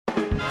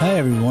Hi,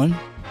 everyone.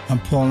 I'm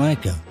Paul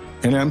Anka.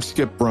 And I'm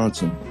Skip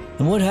Bronson.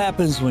 And what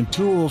happens when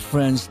two old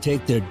friends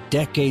take their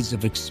decades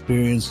of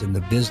experience in the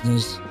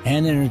business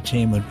and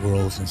entertainment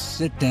worlds and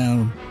sit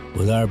down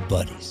with our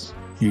buddies?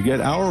 You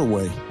get Our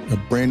Way, a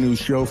brand new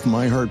show from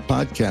iHeart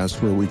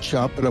Podcast where we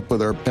chop it up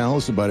with our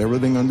pals about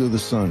everything under the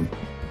sun.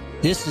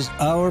 This is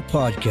our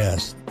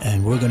podcast,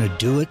 and we're going to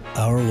do it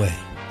our way.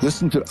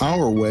 Listen to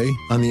Our Way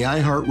on the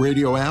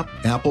iHeartRadio app,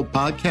 Apple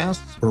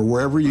Podcasts, or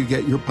wherever you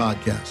get your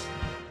podcasts.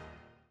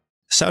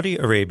 Saudi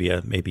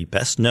Arabia may be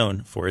best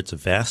known for its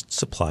vast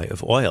supply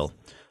of oil,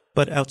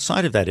 but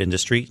outside of that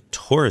industry,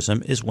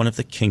 tourism is one of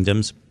the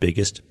kingdom's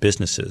biggest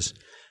businesses.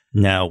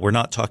 Now, we're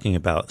not talking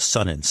about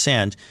sun and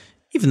sand,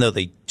 even though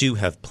they do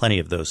have plenty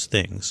of those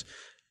things.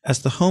 As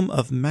the home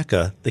of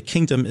Mecca, the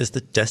kingdom is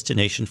the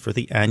destination for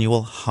the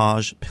annual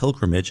Hajj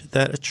pilgrimage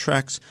that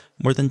attracts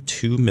more than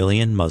 2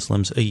 million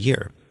Muslims a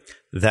year.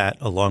 That,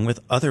 along with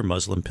other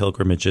Muslim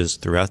pilgrimages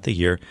throughout the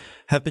year,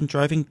 have been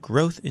driving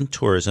growth in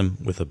tourism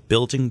with a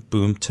building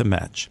boom to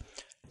match.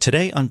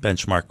 Today on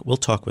Benchmark, we'll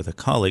talk with a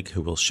colleague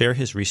who will share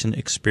his recent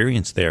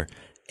experience there,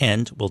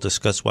 and we'll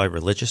discuss why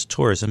religious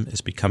tourism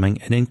is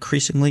becoming an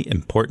increasingly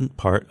important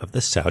part of the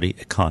Saudi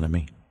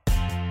economy.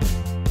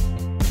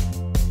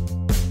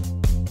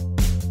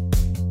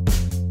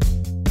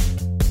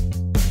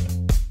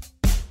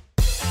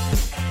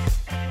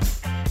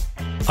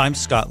 I'm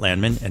Scott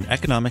Landman, an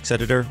economics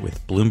editor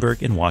with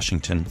Bloomberg in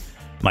Washington.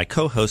 My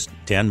co-host,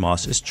 Dan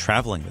Moss, is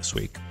traveling this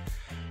week.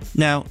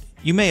 Now,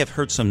 you may have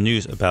heard some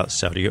news about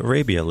Saudi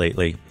Arabia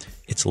lately.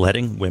 It's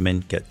letting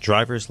women get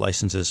driver's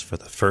licenses for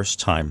the first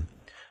time.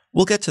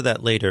 We'll get to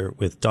that later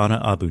with Donna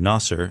Abu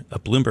Nasser, a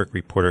Bloomberg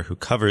reporter who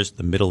covers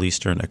the Middle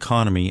Eastern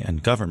economy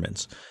and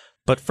governments.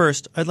 But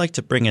first, I'd like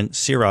to bring in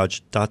Siraj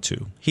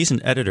Datu. He's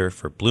an editor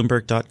for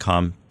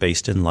Bloomberg.com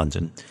based in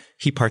London.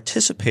 He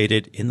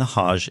participated in the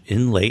Hajj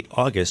in late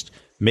August,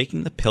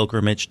 making the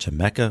pilgrimage to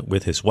Mecca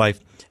with his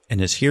wife,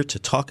 and is here to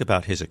talk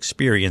about his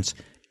experience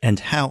and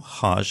how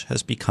Hajj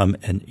has become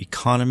an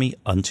economy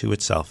unto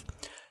itself.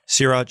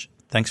 Siraj,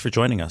 thanks for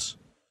joining us.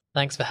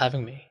 Thanks for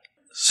having me.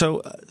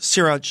 So,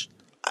 Siraj,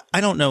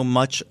 I don't know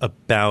much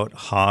about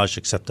Hajj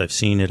except I've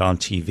seen it on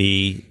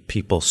TV,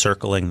 people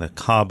circling the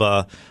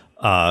Kaaba,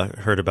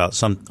 heard about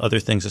some other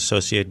things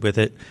associated with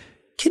it.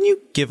 Can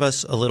you give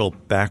us a little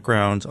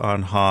background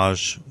on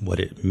Hajj, what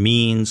it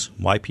means,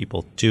 why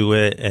people do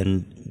it,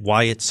 and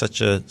why it's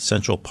such a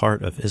central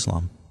part of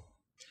Islam?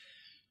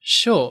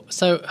 Sure.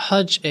 So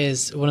Hajj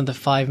is one of the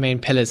 5 main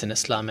pillars in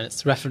Islam, and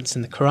it's referenced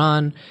in the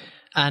Quran.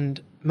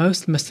 And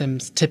most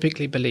Muslims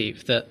typically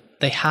believe that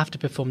they have to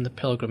perform the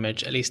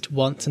pilgrimage at least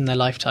once in their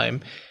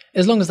lifetime,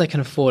 as long as they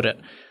can afford it.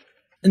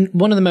 And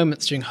one of the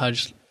moments during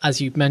Hajj,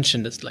 as you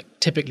mentioned, is like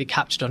typically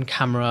captured on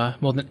camera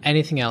more than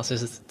anything else,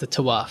 is the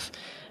tawaf.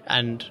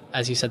 And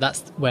as you said,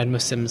 that's when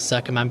Muslims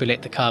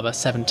circumambulate the Kaaba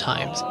 7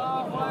 times.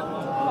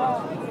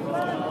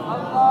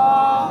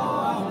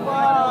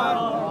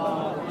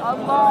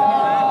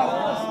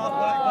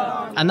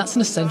 And that's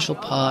an essential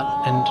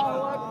part.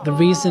 And the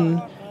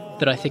reason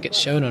that I think it's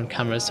shown on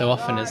camera so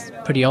often is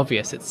pretty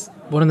obvious. It's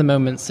one of the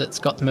moments that's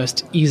got the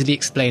most easily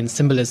explained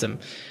symbolism.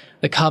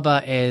 The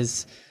Kaaba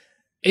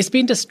it's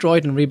been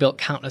destroyed and rebuilt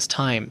countless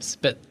times,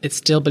 but it's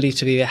still believed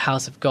to be the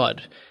house of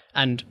God.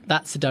 And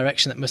that's the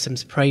direction that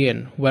Muslims pray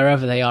in,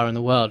 wherever they are in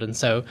the world. And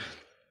so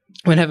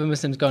whenever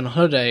Muslims go on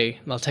holiday,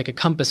 they'll take a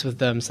compass with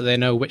them so they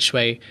know which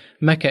way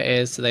Mecca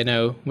is, so they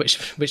know which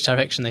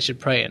direction they should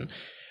pray in.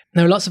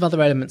 There are lots of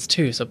other elements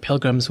too. So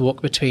pilgrims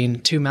walk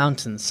between 2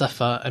 mountains,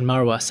 Safa and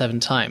Marwa, 7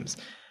 times.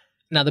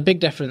 Now, the big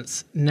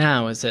difference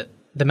now is that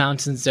the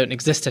mountains don't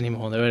exist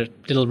anymore. There are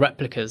little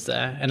replicas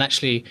there. And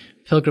actually,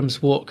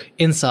 pilgrims walk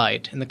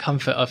inside in the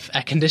comfort of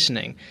air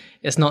conditioning.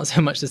 It's not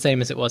so much the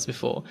same as it was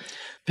before.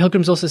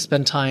 Pilgrims also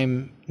spend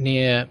time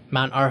near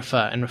Mount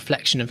Arafah in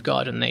reflection of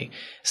God, and they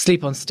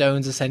sleep on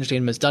stones essentially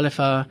in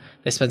Muzdalifah.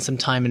 They spend some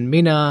time in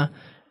Mina,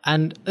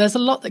 and there's a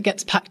lot that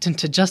gets packed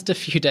into just a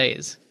few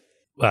days.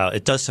 Wow,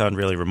 it does sound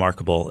really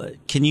remarkable.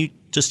 Can you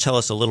just tell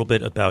us a little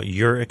bit about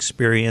your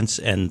experience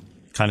and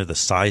kind of the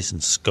size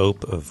and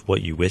scope of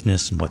what you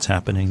witnessed and what's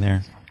happening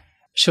there?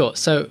 Sure.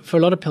 So for a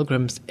lot of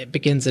pilgrims, it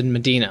begins in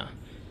Medina.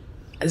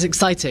 It's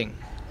exciting.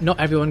 Not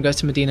everyone goes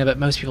to Medina, but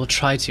most people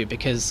try to,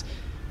 because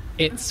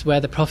it's where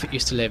the Prophet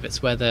used to live.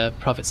 It's where the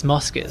Prophet's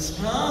mosque is.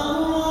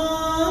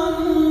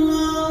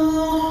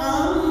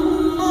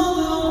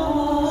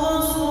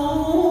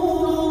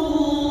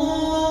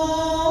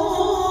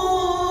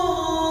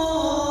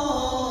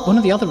 One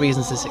of the other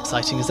reasons it's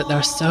exciting is that there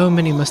are so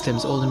many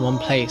Muslims all in one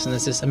place, and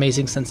there's this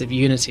amazing sense of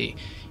unity.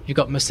 You've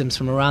got Muslims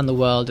from around the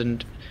world,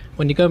 and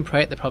when you go and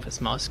pray at the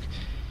Prophet's mosque,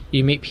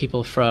 you meet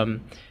people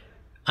from,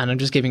 and I'm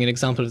just giving an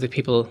example of the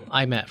people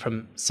I met,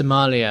 from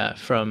Somalia,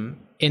 from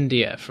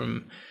India,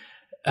 from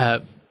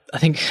I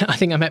think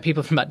I met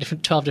people from about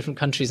 12 different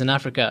countries in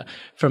Africa,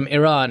 from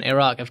Iran,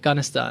 Iraq,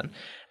 Afghanistan,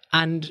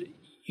 and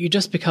you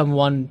just become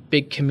one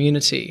big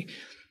community.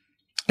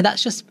 And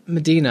that's just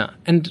Medina.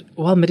 And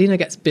while Medina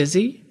gets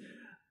busy,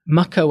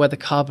 Makkah, where the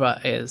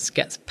Kaaba is,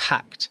 gets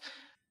packed.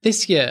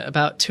 This year,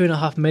 about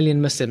 2.5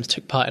 million Muslims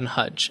took part in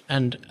Hajj,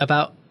 and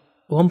about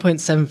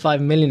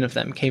 1.75 million of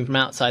them came from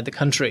outside the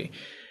country.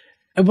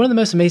 And one of the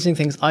most amazing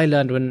things I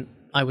learned when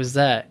I was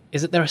there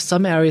is that there are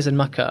some areas in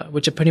Mecca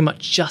which are pretty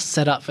much just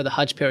set up for the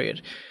Hajj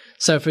period.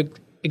 So, for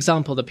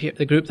example,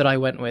 the group that I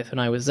went with when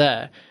I was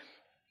there,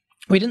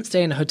 we didn't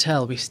stay in a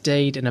hotel. We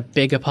stayed in a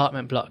big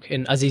apartment block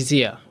in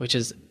Azizia, which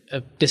is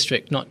a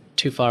district not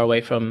too far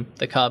away from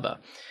the Kaaba.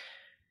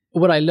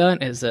 What I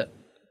learned is that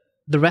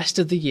the rest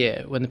of the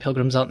year, when the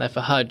pilgrims aren't there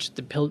for Hajj,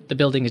 the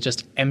building is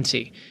just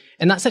empty.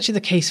 And that's actually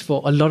the case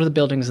for a lot of the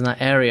buildings in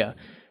that area.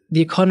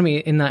 The economy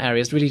in that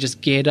area is really just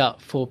geared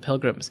up for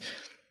pilgrims.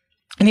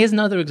 And here's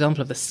another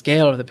example of the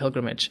scale of the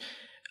pilgrimage.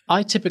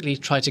 I typically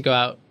try to go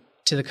out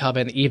to the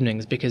Kaaba in the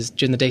evenings because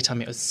during the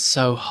daytime it was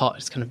so hot,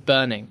 it's kind of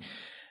burning.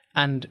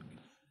 And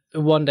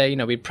one day,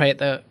 we'd pray at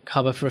the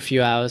Kaaba for a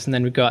few hours and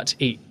then we'd go out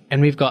to eat.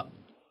 And we've got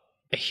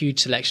a huge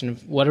selection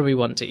of whatever we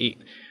want to eat.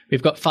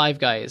 We've got Five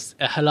Guys,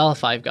 a halal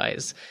Five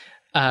Guys,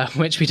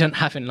 which we don't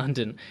have in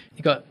London.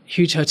 You've got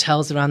huge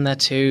hotels around there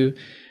too.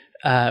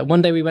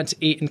 One day we went to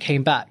eat and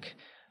came back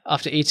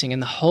after eating,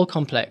 and the whole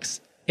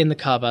complex in the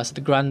Kaaba, so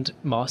the Grand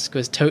Mosque,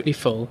 was totally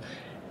full,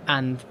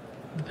 and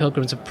the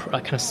pilgrims were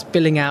kind of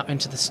spilling out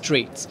into the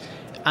streets.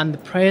 And the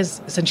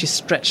prayers essentially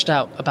stretched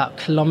out about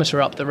a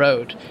kilometre up the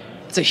road.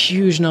 It's a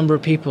huge number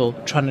of people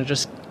trying to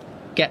just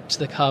get to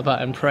the Kaaba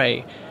and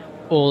pray,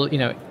 all,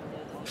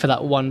 for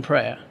that one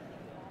prayer.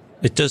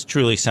 It does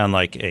truly sound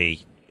like a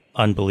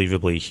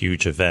unbelievably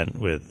huge event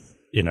with,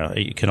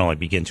 you can only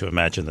begin to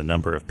imagine the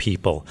number of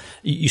people.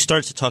 You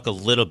started to talk a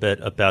little bit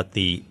about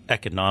the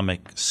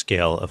economic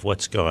scale of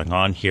what's going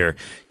on here.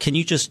 Can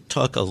you just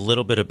talk a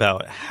little bit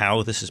about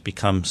how this has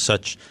become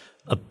such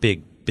a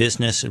big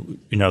business?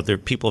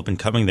 People have been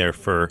coming there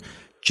for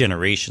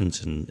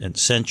generations and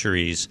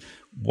centuries.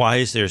 Why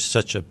is there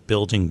such a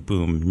building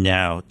boom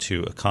now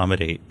to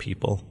accommodate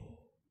people?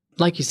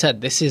 Like you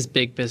said, this is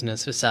big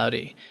business for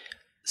Saudi.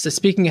 So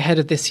speaking ahead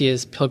of this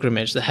year's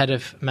pilgrimage, the head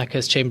of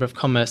Mecca's Chamber of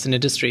Commerce and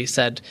Industry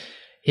said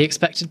he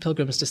expected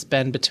pilgrims to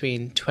spend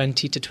between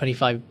 20 to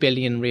 25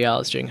 billion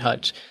riyals during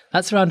Hajj.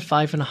 That's around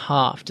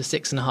 $5.5 to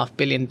 $6.5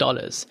 billion.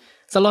 It's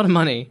a lot of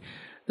money.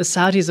 The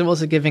Saudis are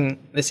also giving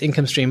this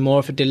income stream more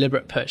of a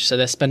deliberate push, so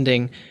they're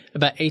spending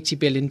about $80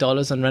 billion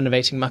on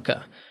renovating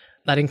Mecca.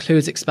 That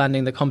includes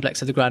expanding the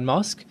complex of the Grand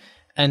Mosque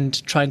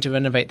and trying to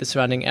renovate the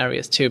surrounding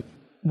areas too.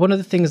 One of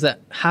the things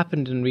that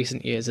happened in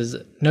recent years is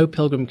that no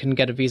pilgrim can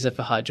get a visa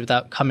for Hajj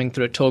without coming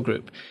through a tour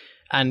group.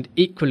 And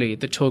equally,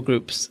 the tour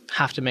groups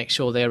have to make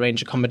sure they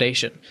arrange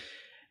accommodation.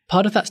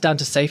 Part of that's down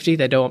to safety.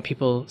 They don't want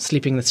people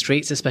sleeping in the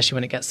streets, especially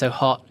when it gets so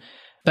hot.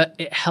 But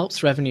it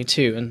helps revenue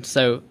too. And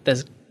so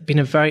there's been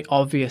a very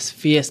obvious,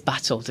 fierce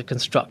battle to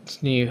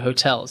construct new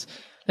hotels.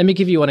 Let me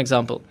give you one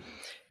example.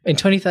 In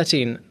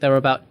 2013, there were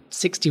about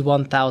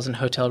 61,000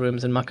 hotel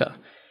rooms in Mecca.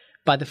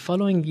 By the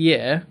following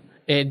year,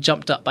 it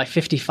jumped up by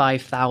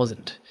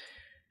 55,000.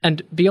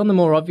 And beyond the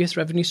more obvious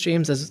revenue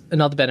streams, there's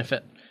another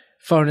benefit.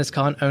 Foreigners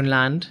can't own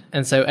land,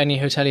 and so any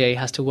hotelier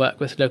has to work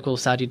with local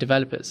Saudi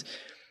developers.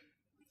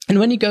 And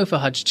when you go for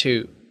Hajj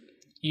too,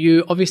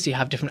 you obviously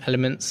have different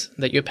elements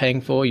that you're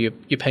paying for. You're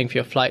paying for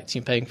your flights,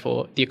 you're paying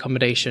for the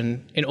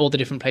accommodation in all the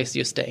different places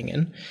you're staying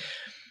in.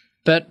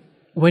 But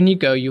when you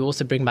go, you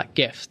also bring back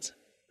gifts.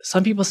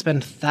 Some people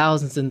spend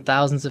thousands and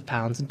thousands of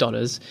pounds and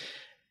dollars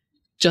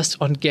just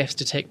on gifts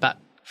to take back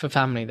for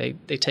family.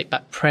 They take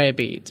back prayer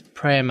beads,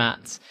 prayer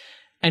mats,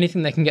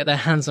 anything they can get their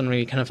hands on,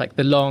 really, kind of like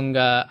the long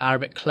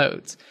Arabic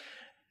clothes.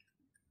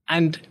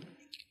 And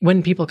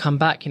when people come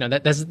back,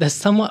 there's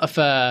somewhat of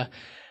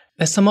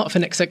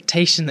an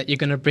expectation that you're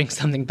going to bring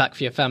something back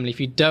for your family. If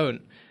you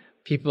don't,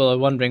 people are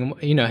wondering,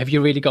 have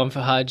you really gone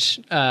for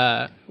Hajj?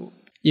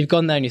 You've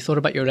gone there and you thought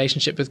about your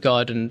relationship with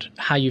God and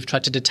how you've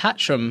tried to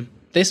detach from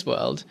this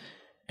world,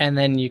 and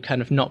then you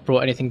kind of not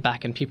brought anything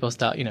back, and people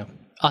start,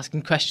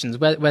 asking questions.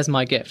 Where's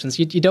my gift? And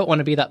so you don't want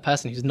to be that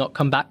person who's not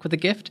come back with a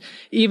gift,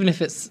 even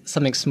if it's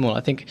something small.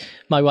 I think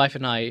my wife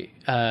and I,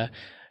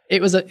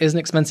 it was an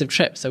expensive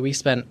trip, so we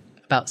spent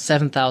about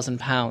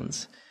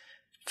 £7,000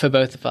 for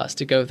both of us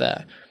to go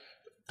there.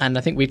 And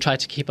I think we tried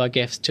to keep our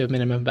gifts to a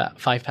minimum of about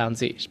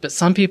 £5 each. But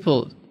some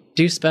people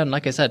do spend,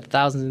 like I said,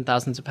 thousands and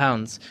thousands of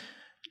pounds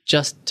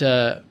just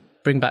to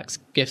bring back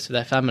gifts for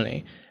their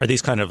family. Are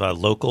these kind of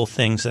local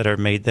things that are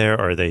made there,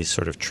 or are they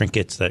sort of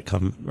trinkets that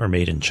are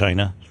made in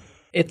China?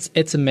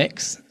 It's a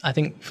mix. I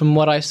think from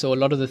what I saw, a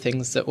lot of the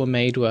things that were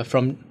made were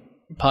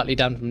partly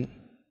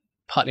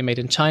made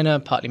in China,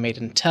 partly made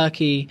in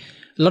Turkey.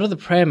 A lot of the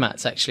prayer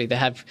mats, actually, they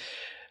have.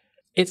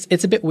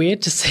 It's a bit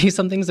weird to say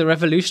something's a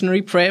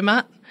revolutionary prayer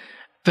mat,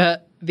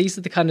 but these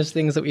are the kind of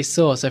things that we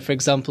saw. So, for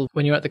example,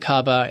 when you're at the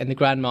Kaaba in the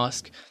Grand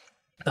Mosque,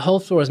 the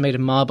whole floor is made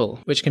of marble,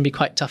 which can be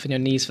quite tough on your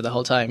knees for the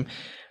whole time.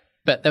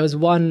 But there was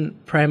one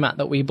prayer mat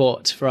that we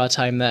bought for our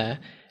time there,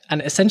 and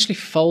it essentially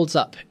folds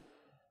up.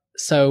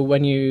 So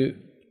when you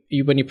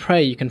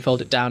pray, you can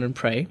fold it down and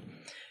pray.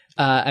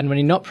 And when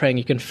you're not praying,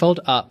 you can fold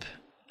it up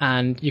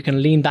and you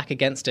can lean back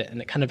against it,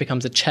 and it kind of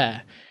becomes a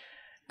chair.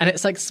 And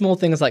it's like small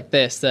things like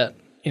this that,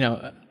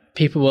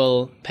 people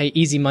will pay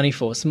easy money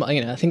for.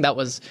 I think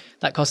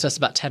that cost us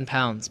about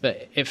 £10,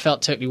 but it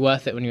felt totally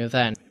worth it when you were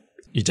there.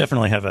 You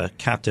definitely have a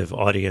captive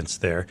audience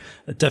there.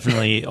 It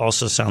definitely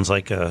also sounds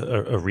like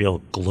a real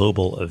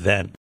global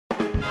event.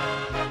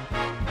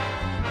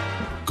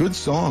 Good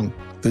song.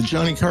 The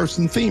Johnny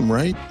Carson theme,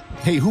 right?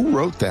 Hey, who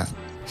wrote that?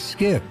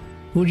 Skip,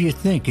 who do you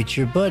think? It's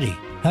your buddy.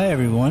 Hi,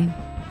 everyone.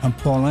 I'm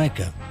Paul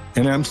Anka.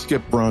 And I'm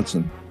Skip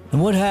Bronson.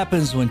 And what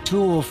happens when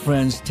two old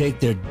friends take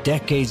their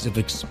decades of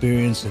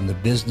experience in the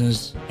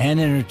business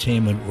and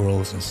entertainment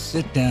worlds and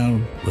sit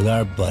down with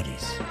our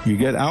buddies? You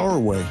get Our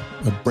Way,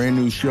 a brand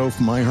new show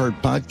from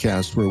iHeart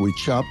Podcast where we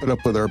chop it up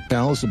with our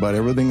pals about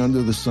everything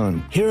under the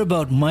sun. Hear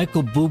about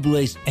Michael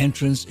Bublé's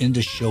entrance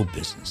into show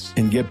business.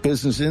 And get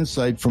business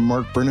insight from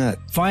Mark Burnett.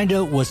 Find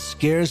out what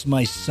scares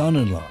my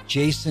son-in-law,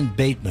 Jason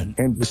Bateman.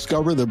 And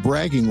discover the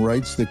bragging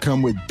rights that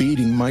come with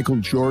beating Michael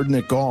Jordan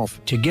at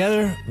golf.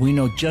 Together, we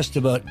know just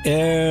about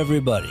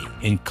everybody,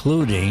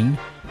 including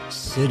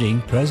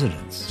sitting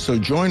presidents. So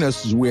join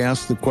us as we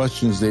ask the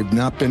questions they've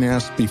not been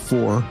asked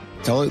before,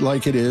 tell it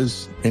like it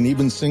is, and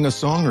even sing a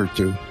song or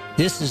two.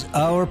 This is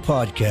our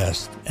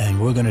podcast, and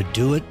we're going to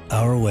do it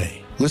our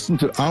way. Listen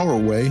to Our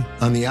Way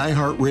on the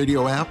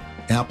iHeartRadio app,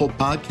 Apple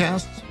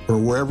Podcasts, or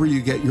wherever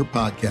you get your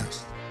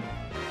podcasts.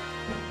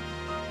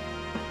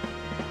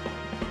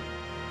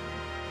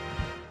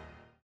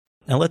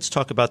 Now let's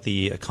talk about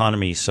the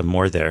economy some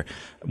more there.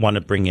 I want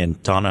to bring in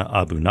Donna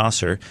Abu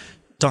Nasser.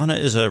 Donna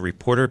is a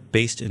reporter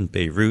based in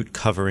Beirut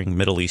covering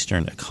Middle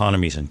Eastern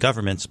economies and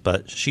governments,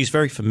 but she's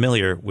very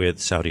familiar with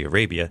Saudi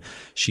Arabia.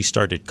 She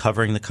started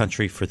covering the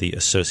country for the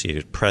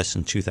Associated Press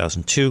in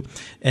 2002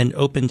 and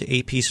opened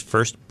AP's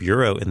first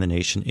bureau in the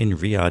nation in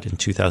Riyadh in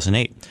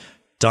 2008.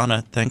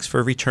 Donna, thanks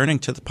for returning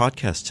to the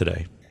podcast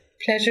today.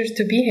 Pleasure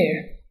to be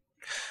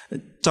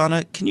here.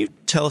 Donna, can you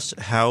tell us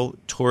how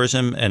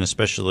tourism and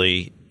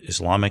especially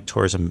Islamic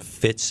tourism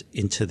fits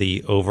into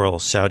the overall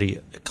Saudi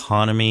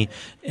economy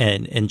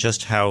and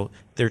just how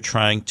they're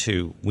trying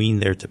to wean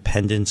their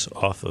dependence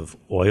off of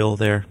oil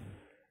there?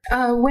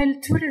 Well,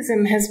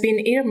 tourism has been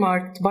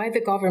earmarked by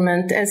the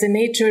government as a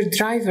major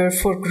driver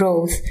for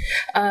growth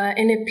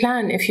in a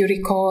plan, if you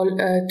recall,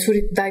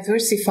 to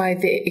diversify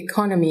the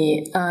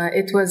economy.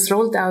 It was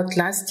rolled out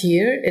last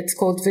year. It's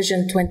called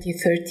Vision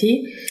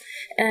 2030.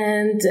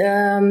 And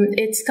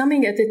it's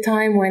coming at a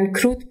time when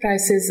crude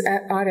prices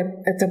are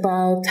at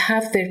about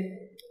half their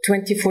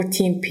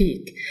 2014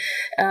 peak.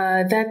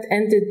 That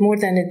ended more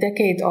than a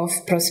decade of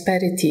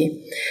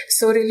prosperity.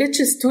 So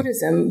religious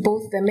tourism,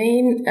 both the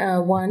main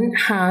one,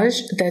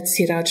 Hajj, that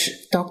Siraj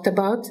talked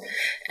about,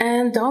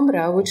 and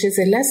Umrah, which is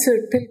a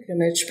lesser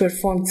pilgrimage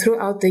performed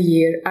throughout the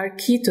year, are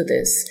key to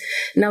this.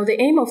 Now,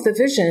 the aim of the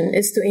vision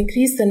is to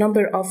increase the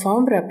number of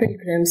Umrah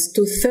pilgrims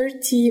to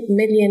 30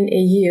 million a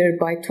year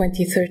by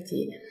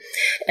 2030.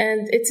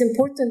 And it's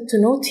important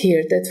to note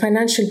here that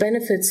financial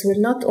benefits will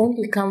not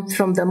only come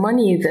from the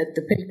money that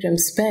the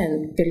pilgrims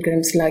spend,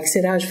 pilgrims like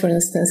Siraj, for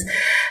instance.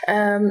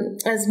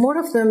 As more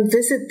of them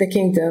visit the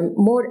kingdom,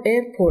 more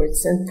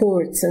airports and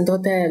ports and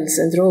hotels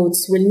and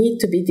roads will need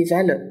to be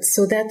developed.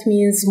 So that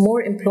means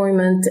more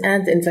employment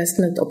and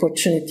investment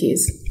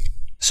opportunities.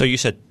 So you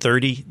said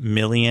 30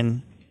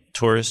 million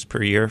tourists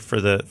per year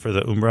for the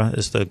Umrah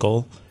is the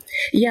goal?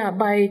 Yeah,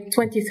 by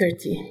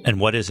 2030. And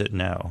what is it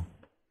now?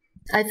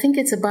 I think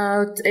it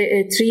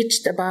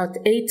reached about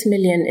 8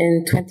 million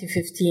in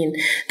 2015.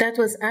 That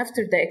was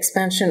after the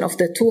expansion of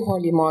the two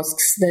holy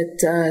mosques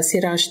that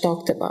Siraj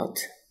talked about.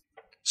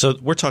 So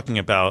we're talking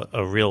about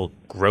a real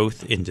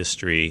growth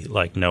industry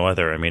like no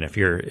other. I mean, if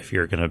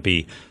you're going to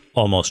be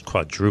almost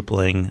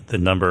quadrupling the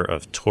number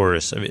of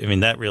tourists, I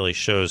mean that really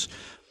shows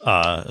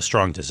a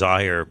strong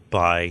desire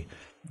by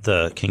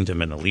the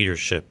kingdom and the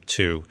leadership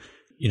to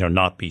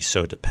not be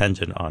so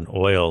dependent on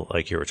oil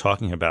like you were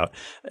talking about.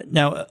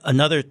 Now,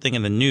 another thing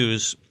in the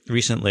news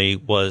recently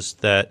was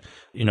that,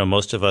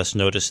 most of us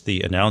noticed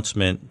the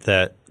announcement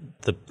that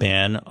the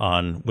ban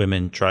on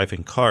women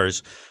driving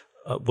cars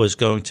was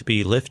going to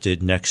be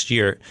lifted next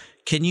year.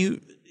 Can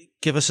you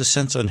give us a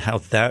sense on how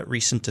that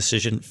recent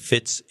decision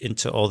fits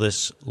into all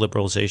this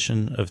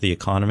liberalization of the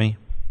economy?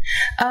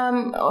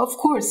 Of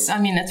course. I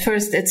mean, at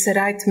first, it's a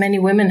right many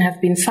women have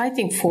been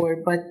fighting for,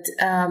 but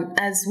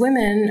as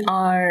women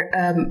are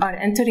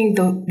entering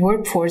the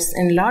workforce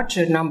in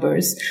larger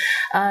numbers,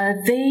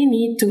 they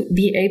need to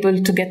be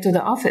able to get to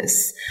the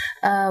office.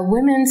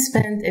 Women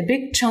spend a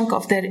big chunk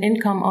of their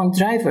income on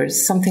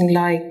drivers, something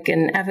like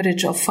an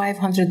average of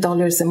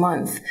 $500 a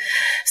month.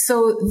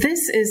 So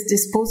this is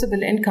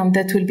disposable income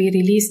that will be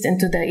released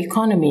into the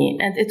economy,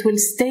 and it will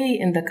stay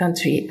in the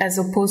country as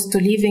opposed to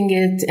leaving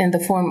it in the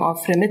form of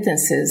remittances.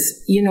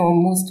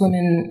 Most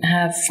women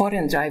have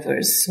foreign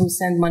drivers who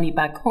send money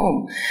back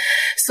home.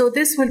 So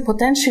this will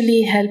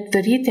potentially help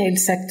the retail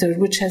sector,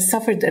 which has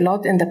suffered a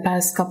lot in the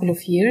past couple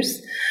of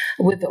years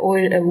with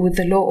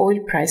the low oil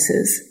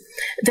prices.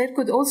 There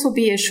could also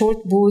be a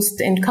short boost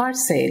in car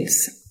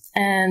sales,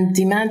 and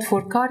demand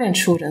for car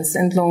insurance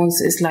and loans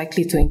is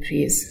likely to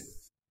increase.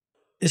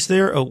 Is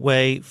there a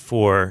way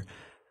for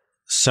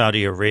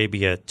Saudi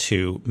Arabia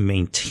to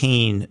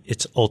maintain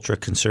its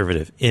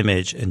ultra-conservative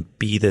image and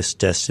be this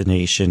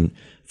destination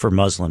for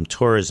Muslim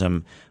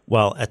tourism,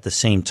 while at the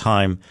same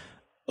time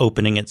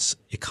opening its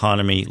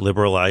economy,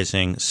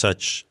 liberalizing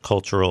such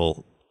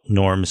cultural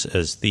norms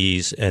as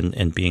these,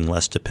 and being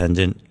less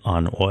dependent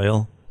on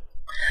oil?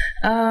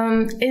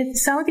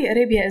 Saudi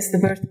Arabia is the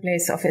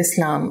birthplace of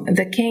Islam.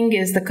 The king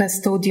is the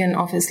custodian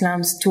of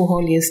Islam's two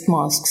holiest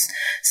mosques.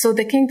 So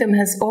the kingdom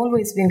has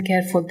always been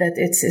careful that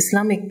its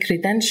Islamic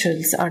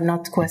credentials are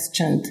not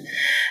questioned.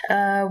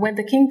 When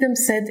the kingdom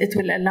said it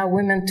will allow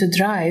women to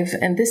drive,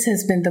 and this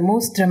has been the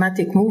most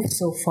dramatic move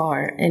so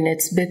far in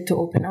its bid to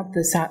open up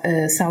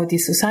the Saudi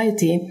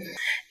society,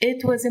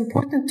 it was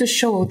important to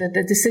show that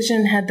the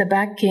decision had the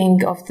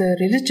backing of the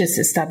religious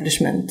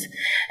establishment.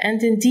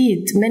 And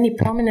indeed, many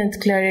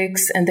prominent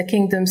clerics and the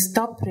kingdom's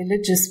top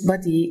religious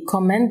body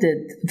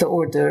commended the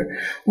order,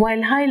 while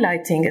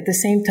highlighting at the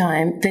same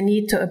time the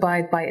need to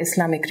abide by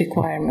Islamic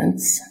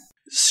requirements.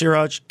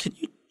 Siraj, can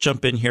you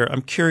jump in here?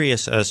 I'm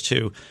curious as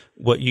to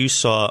what you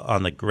saw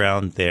on the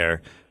ground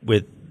there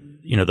with,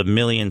 the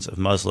millions of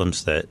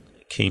Muslims that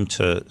came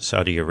to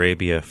Saudi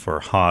Arabia for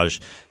Hajj.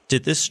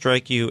 Did this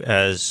strike you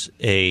as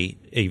a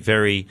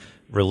very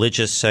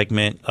religious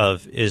segment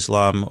of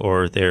Islam,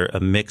 or there a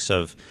mix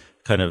of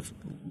kind of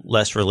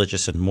less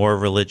religious and more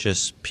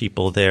religious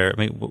people there? I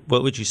mean,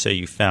 what would you say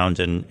you found,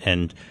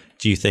 and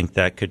do you think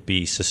that could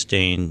be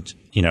sustained,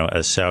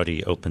 as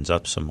Saudi opens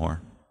up some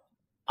more?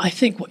 I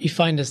think what you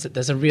find is that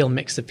there's a real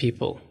mix of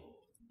people.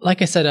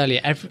 Like I said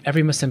earlier,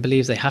 every Muslim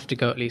believes they have to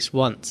go at least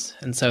once,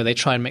 and so they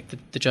try and make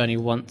the journey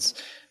once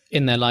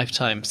in their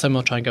lifetime. Some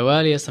will try and go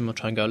earlier, some will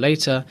try and go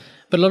later,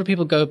 but a lot of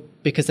people go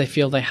because they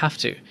feel they have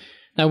to.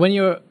 Now, when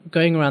you're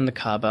going around the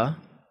Kaaba,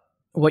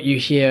 what you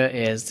hear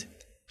is,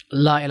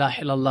 La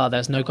ilaha illallah,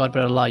 there's no God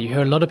but Allah. You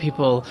hear a lot of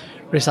people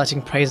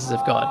reciting praises of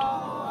God.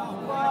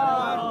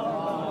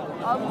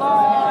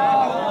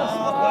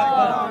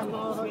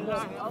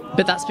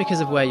 But that's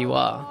because of where you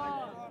are.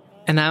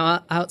 And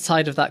now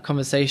outside of that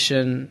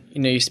conversation,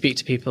 you speak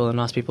to people and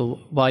ask people,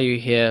 why are you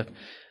here?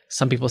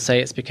 Some people say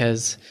it's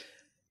because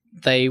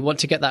they want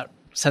to get that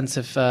sense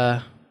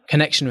of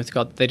connection with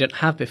God that they didn't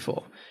have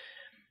before.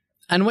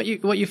 And what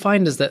you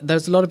find is that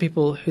there's a lot of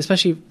people,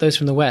 especially those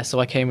from the West. So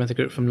I came with a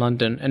group from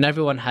London, and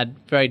everyone had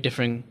very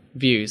differing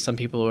views. Some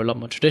people were a lot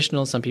more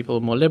traditional, some people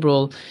were more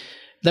liberal.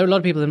 There were a lot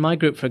of people in my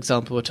group, for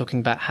example, were talking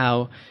about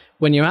how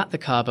when you're at the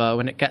Kaaba,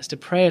 when it gets to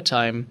prayer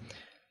time,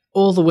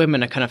 all the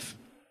women are kind of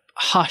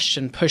hushed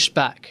and pushed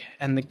back,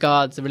 and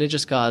the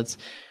religious guards,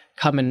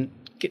 come and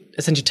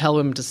essentially tell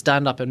women to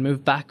stand up and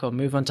move back or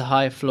move onto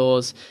higher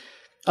floors.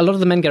 A lot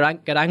of the men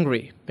get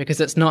angry because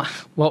it's not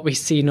what we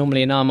see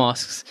normally in our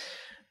mosques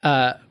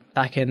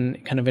back in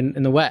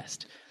the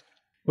West.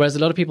 Whereas a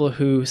lot of people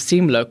who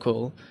seem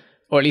local,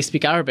 or at least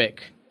speak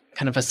Arabic,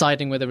 kind of are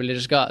siding with the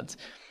religious guards.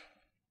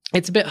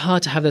 It's a bit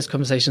hard to have those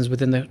conversations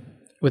within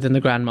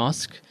the Grand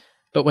Mosque,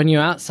 but when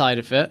you're outside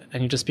of it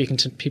and you're just speaking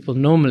to people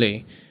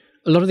normally,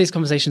 a lot of these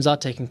conversations are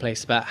taking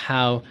place about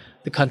how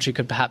the country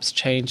could perhaps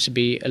change to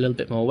be a little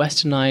bit more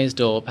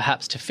westernized, or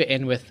perhaps to fit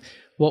in with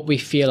what we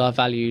feel our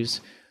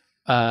values,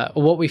 or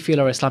what we feel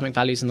are Islamic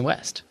values in the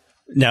West.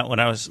 Now, when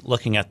I was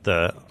looking at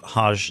the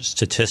Hajj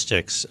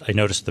statistics, I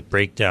noticed the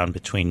breakdown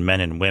between men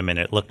and women.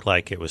 It looked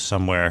like it was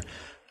somewhere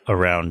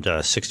around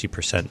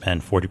 60% men,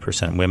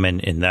 40%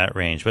 women, in that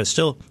range. But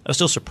still, I was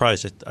still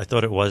surprised. I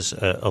thought it was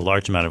a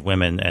large amount of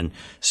women. And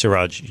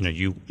Siraj,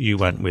 you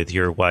went with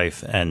your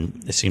wife,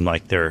 and it seemed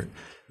like there are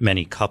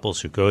many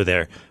couples who go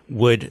there.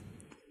 Would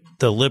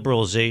the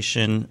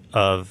liberalization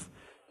of,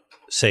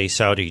 say,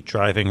 Saudi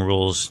driving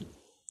rules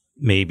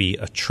maybe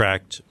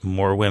attract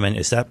more women?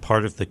 Is that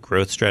part of the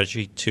growth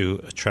strategy, to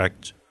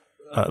attract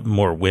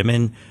more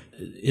women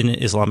in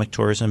Islamic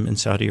tourism in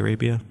Saudi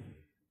Arabia?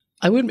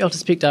 I wouldn't be able to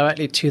speak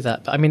directly to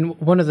that, but I mean,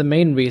 one of the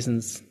main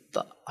reasons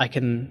that I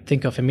can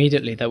think of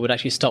immediately that would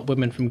actually stop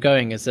women from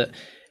going is that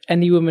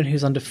any woman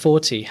who's under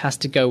 40 has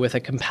to go with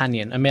a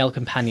companion, a male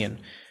companion.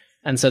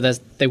 And so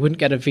they wouldn't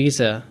get a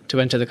visa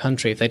to enter the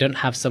country if they don't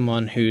have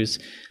someone who's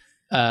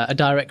a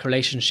direct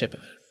relation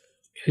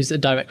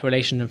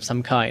of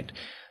some kind.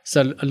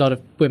 So a lot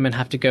of women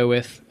have to go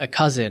with a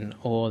cousin,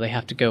 or they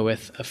have to go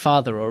with a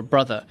father or a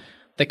brother.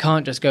 They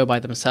can't just go by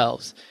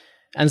themselves.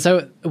 And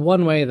so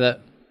one way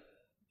that,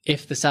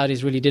 if the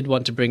Saudis really did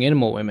want to bring in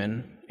more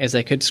women, is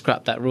they could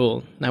scrap that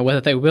rule. Now, whether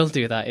they will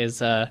do that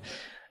is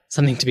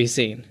something to be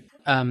seen.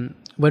 When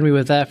we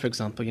were there, for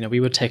example, we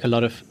would take a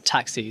lot of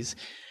taxis.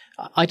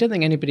 I don't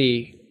think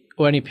anybody,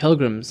 or any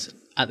pilgrims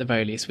at the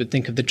very least, would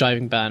think of the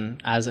driving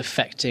ban as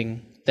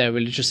affecting their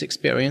religious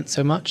experience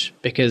so much,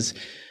 because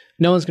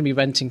no one's going to be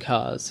renting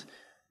cars.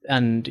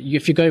 And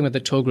if you're going with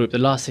a tour group, the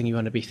last thing you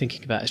want to be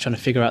thinking about is trying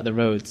to figure out the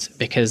roads,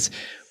 because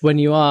when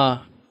you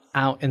are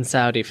out in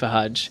Saudi for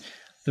Hajj,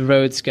 the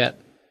roads get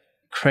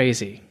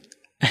crazy,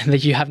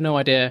 and you have no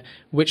idea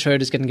which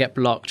road is going to get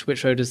blocked,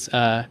 which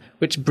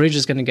bridge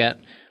is going to get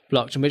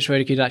blocked, and which road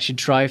you could actually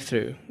drive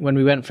through. When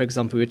we went, for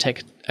example, we would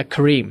take a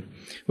Careem,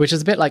 which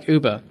is a bit like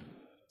Uber,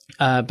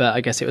 but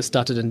I guess it was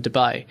started in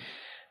Dubai.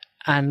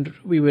 And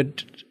we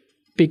would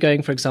be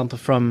going, for example,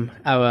 from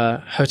our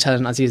hotel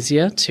in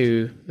Azizia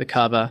to the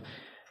Kaaba.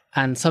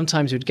 And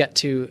sometimes we'd get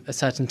to a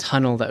certain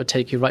tunnel that would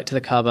take you right to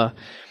the Kaaba.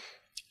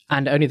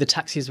 And only the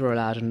taxis were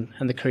allowed and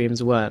the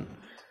Kareems weren't.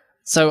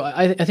 So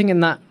I think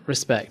in that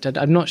respect,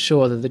 I'm not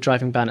sure that the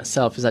driving ban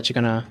itself is actually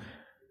going to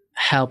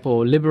help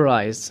or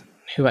liberalize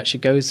who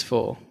actually goes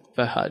for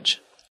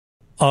Hajj.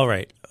 All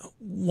right.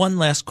 One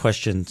last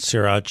question,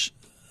 Siraj.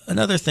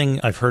 Another thing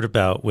I've heard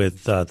about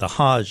with the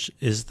Hajj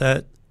is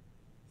that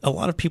a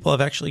lot of people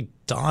have actually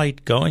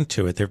died going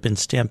to it. There have been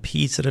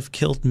stampedes that have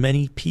killed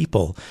many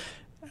people.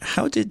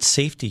 How did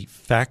safety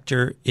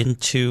factor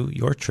into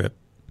your trip?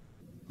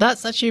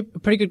 That's actually a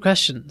pretty good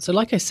question. So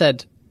like I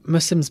said,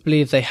 Muslims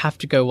believe they have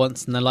to go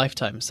once in their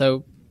lifetime.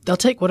 So they'll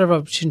take whatever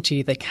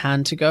opportunity they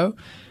can to go.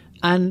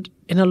 And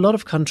in a lot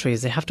of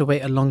countries, they have to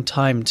wait a long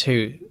time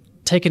too.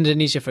 Take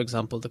Indonesia, for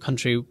example, the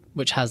country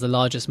which has the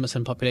largest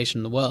Muslim population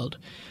in the world.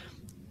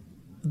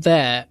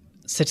 There,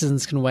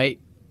 citizens can wait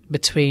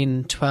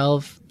between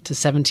 12 to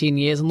 17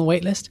 years on the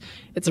wait list.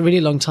 It's a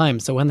really long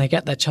time. So when they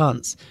get their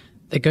chance,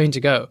 they're going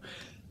to go.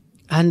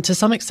 And to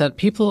some extent,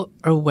 people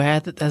are aware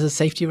that there's a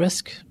safety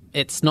risk.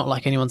 It's not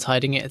like anyone's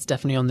hiding it. It's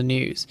definitely on the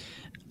news.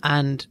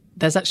 And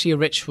there's actually a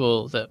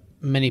ritual that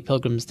many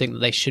pilgrims think that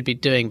they should be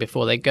doing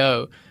before they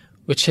go,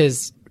 which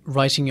is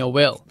writing your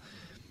will.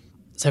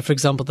 So, for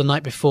example, the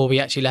night before we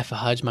actually left for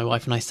Hajj, my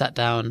wife and I sat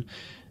down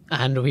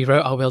and we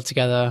wrote our will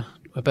together.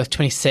 We're both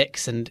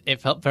 26 and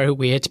it felt very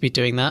weird to be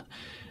doing that.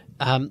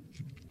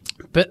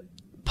 But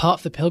part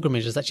of the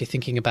pilgrimage is actually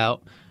thinking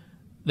about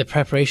the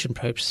preparation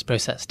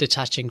process,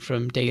 detaching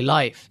from daily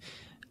life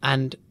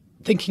and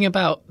thinking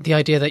about the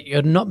idea that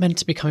you're not meant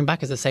to be coming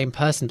back as the same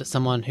person, but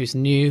someone who's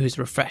new, who's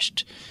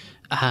refreshed,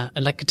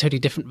 and like a totally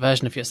different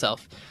version of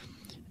yourself.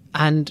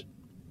 And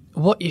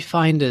what you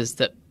find is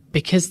that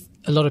because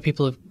a lot of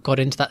people have got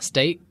into that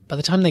state, by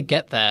the time they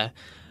get there,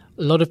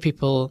 a lot of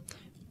people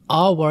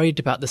are worried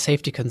about the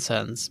safety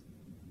concerns,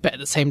 but at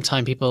the same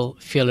time, people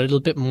feel a little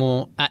bit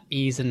more at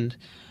ease and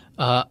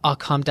are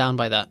calmed down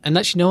by that. And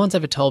actually, no one's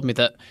ever told me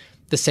that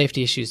the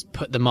safety issues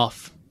put them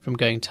off from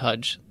going to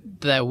Hajj.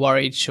 They're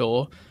worried,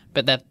 sure,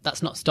 but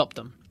that's not stopped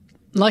them.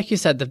 Like you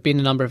said, there have been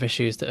a number of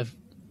issues that have,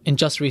 in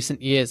just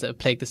recent years, that have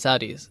plagued the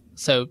Saudis.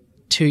 So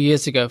 2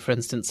 years ago, for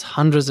instance,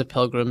 hundreds of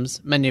pilgrims,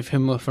 many of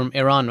whom were from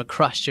Iran, were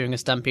crushed during a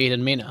stampede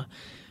in Mina.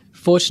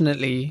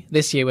 Fortunately,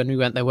 this year when we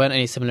went, there weren't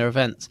any similar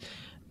events.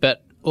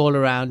 But all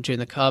around during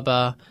the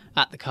Kaaba,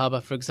 at the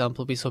Kaaba, for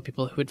example, we saw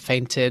people who had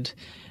fainted,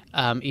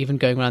 even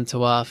going around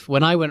Tawaf.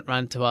 When I went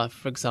around Tawaf,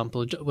 for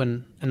example,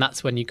 and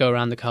that's when you go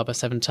around the Kaaba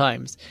 7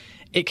 times,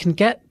 it can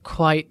get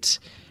quite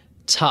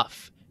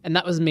tough. And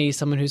that was me,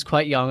 someone who's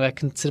quite young. I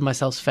consider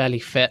myself fairly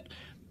fit.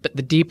 But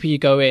the deeper you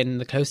go in,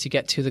 the closer you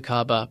get to the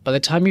Kaaba, by the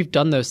time you've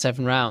done those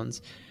 7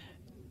 rounds,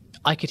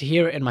 I could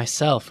hear it in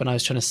myself when I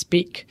was trying to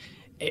speak.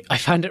 I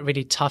found it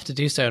really tough to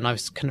do so. And I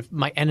was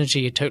my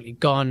energy had totally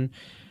gone.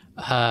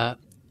 And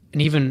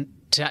even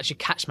to actually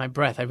catch my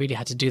breath, I really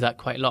had to do that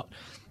quite a lot.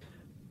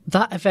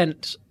 That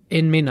event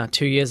in Mina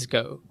 2 years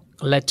ago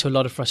led to a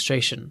lot of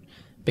frustration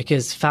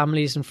because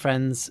families and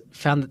friends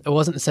found that there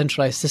wasn't a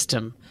centralized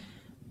system.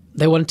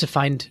 They wanted to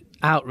find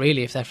out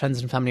really if their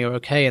friends and family were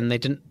okay, and they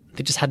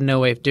just had no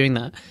way of doing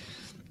that.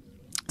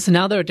 So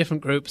now there are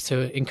different groups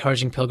who are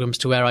encouraging pilgrims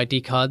to wear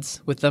ID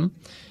cards with them.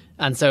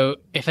 And so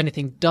if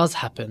anything does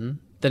happen,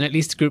 then at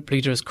least a group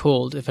leader is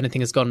called if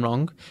anything has gone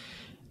wrong.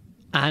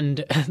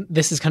 And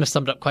this is kind of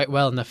summed up quite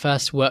well in the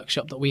first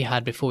workshop that we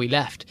had before we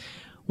left.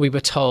 We were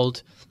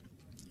told,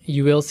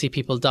 you will see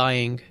people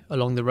dying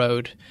along the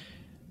road.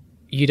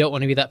 You don't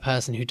want to be that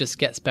person who just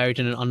gets buried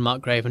in an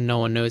unmarked grave and no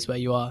one knows where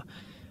you are.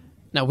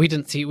 Now, we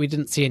didn't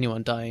see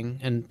anyone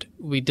dying, and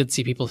we did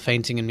see people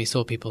fainting, and we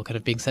saw people kind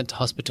of being sent to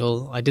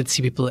hospital. I did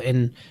see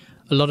a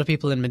lot of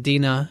people in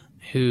Medina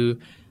who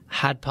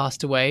had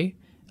passed away.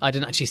 I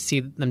didn't actually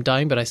see them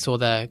dying, but I saw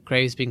their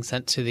graves being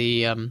sent to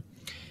the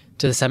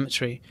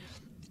cemetery.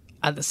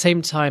 At the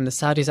same time, the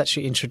Saudis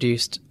actually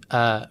introduced,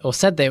 or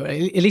said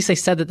they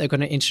said that they're going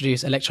to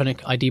introduce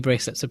electronic ID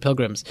bracelets for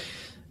pilgrims.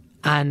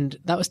 And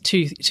that was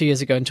two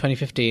years ago in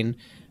 2015.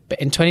 But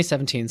in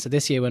 2017, so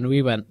this year when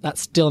we went, that's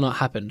still not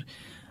happened.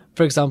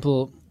 For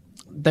example,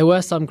 there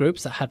were some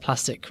groups that had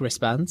plastic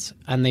wristbands,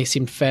 and they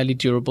seemed fairly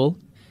durable.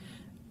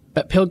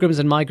 But pilgrims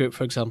in my group,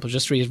 for example,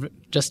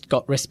 just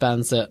got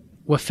wristbands that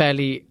were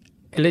fairly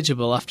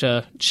illegible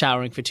after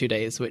showering for 2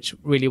 days, which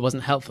really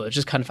wasn't helpful. It's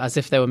just kind of as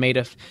if they were made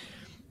of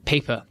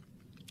paper.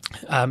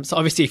 So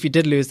obviously, if you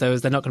did lose those,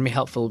 they're not going to be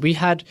helpful. We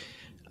had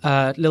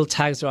little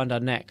tags around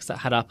our necks that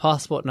had our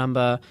passport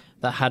number,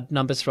 that had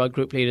numbers for our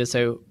group leaders,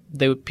 so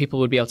people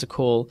would be able to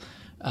call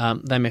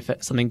them if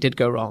something did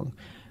go wrong.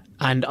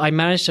 And I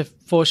managed to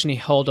fortunately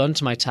hold on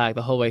to my tag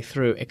the whole way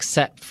through,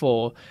 except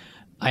for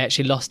I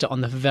actually lost it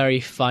on the very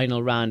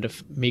final round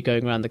of me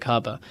going around the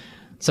Kaaba.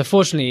 So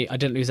fortunately, I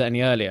didn't lose it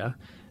any earlier,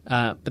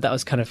 but that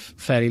was kind of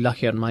fairly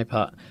lucky on my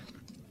part.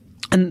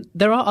 And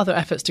there are other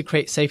efforts to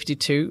create safety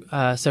too.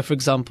 So for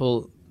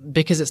example,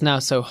 because it's now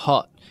so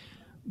hot,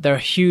 there are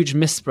huge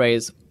mist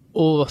sprays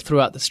all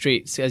throughout the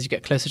streets as you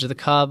get closer to the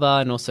Kaaba,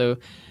 and also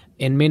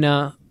in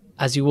Mina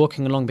as you're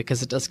walking along,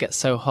 because it does get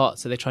so hot.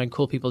 So they try and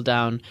cool people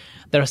down.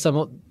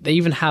 They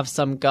even have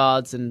some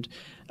guards and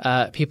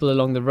people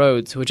along the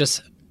roads who are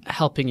just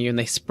helping you, and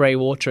they spray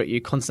water at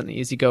you constantly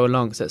as you go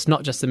along. So it's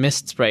not just the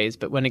mist sprays,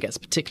 but when it gets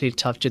particularly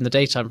tough during the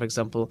daytime, for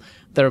example,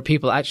 there are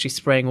people actually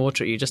spraying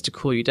water at you just to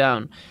cool you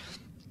down.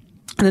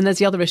 And then there's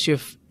the other issue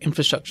of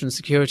infrastructure and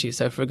security.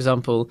 So, for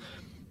example,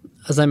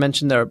 as I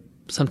mentioned,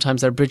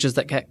 sometimes there are bridges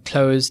that get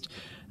closed,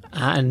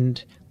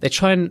 and they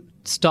try and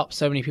stop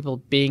so many people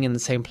being in the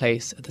same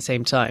place at the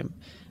same time.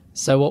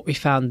 So what we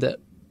found that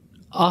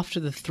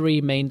after the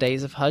 3 main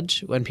days of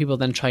Hajj, when people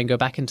then try and go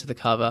back into the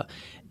Kaaba,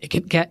 it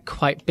can get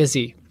quite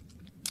busy.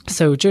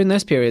 So during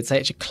those periods, they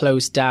actually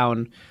close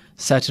down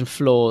certain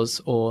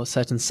floors or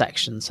certain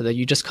sections so that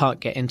you just can't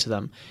get into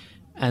them.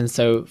 And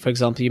so, for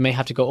example, you may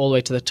have to go all the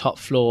way to the top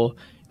floor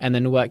and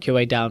then work your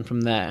way down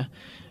from there.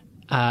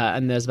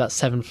 And there's about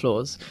 7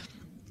 floors.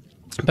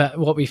 But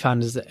what we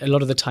found is that a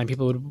lot of the time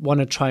people would want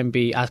to try and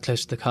be as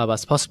close to the Kaaba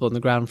as possible on the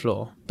ground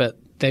floor, but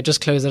they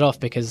just close it off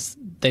because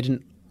they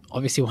didn't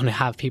obviously want to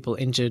have people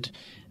injured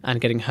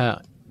and getting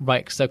hurt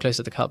right so close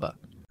to the Kaaba.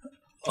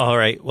 All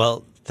right.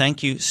 Well,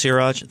 thank you,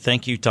 Siraj.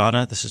 Thank you,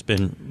 Donna. This has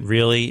been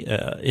really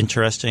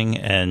interesting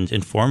and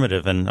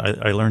informative, and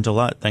I learned a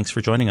lot. Thanks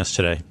for joining us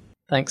today.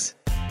 Thanks.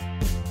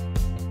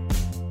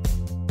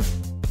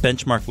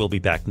 Benchmark will be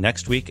back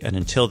next week, and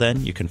until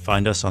then, you can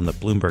find us on the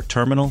Bloomberg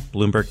Terminal,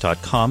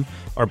 Bloomberg.com,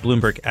 our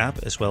Bloomberg app,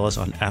 as well as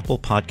on Apple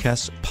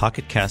Podcasts,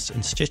 Pocket Casts,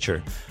 and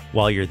Stitcher.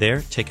 While you're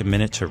there, take a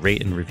minute to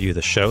rate and review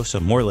the show so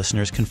more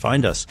listeners can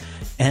find us.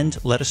 And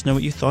let us know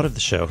what you thought of the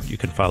show. You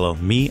can follow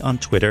me on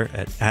Twitter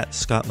at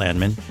Scott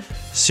Landman.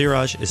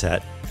 Siraj is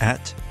at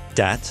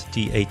DATS,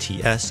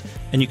 D-A-T-S,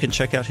 and you can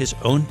check out his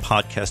own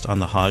podcast on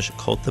the Hajj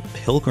called The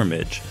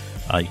Pilgrimage.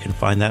 You can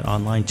find that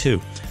online too.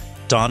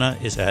 Donna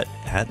is at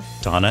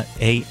Donna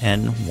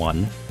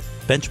AN1.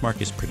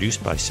 Benchmark is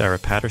produced by Sarah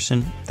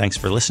Patterson. Thanks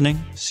for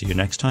listening. See you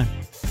next time.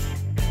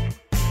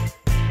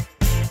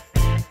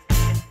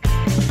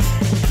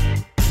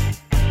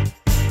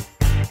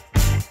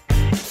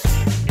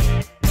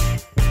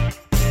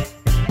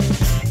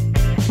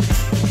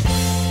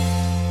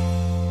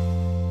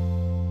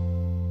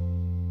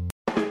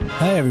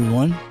 Hi,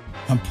 everyone.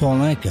 I'm Paul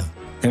Anka.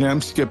 And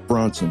I'm Skip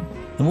Bronson.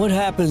 And what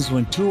happens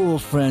when 2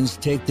 old friends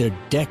take their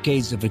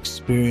decades of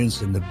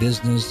experience in the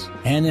business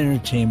and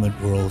entertainment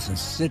worlds and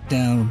sit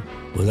down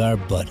with our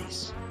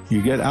buddies?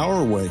 You get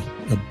Our Way,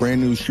 a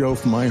brand new show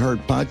from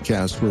iHeart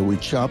Podcast where we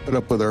chop it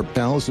up with our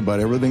pals about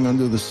everything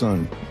under the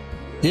sun.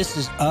 This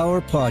is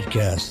our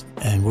podcast,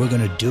 and we're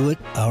going to do it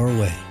our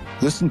way.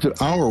 Listen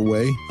to Our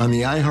Way on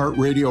the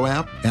iHeartRadio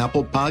app,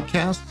 Apple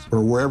Podcasts,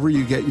 or wherever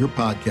you get your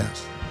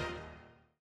podcasts.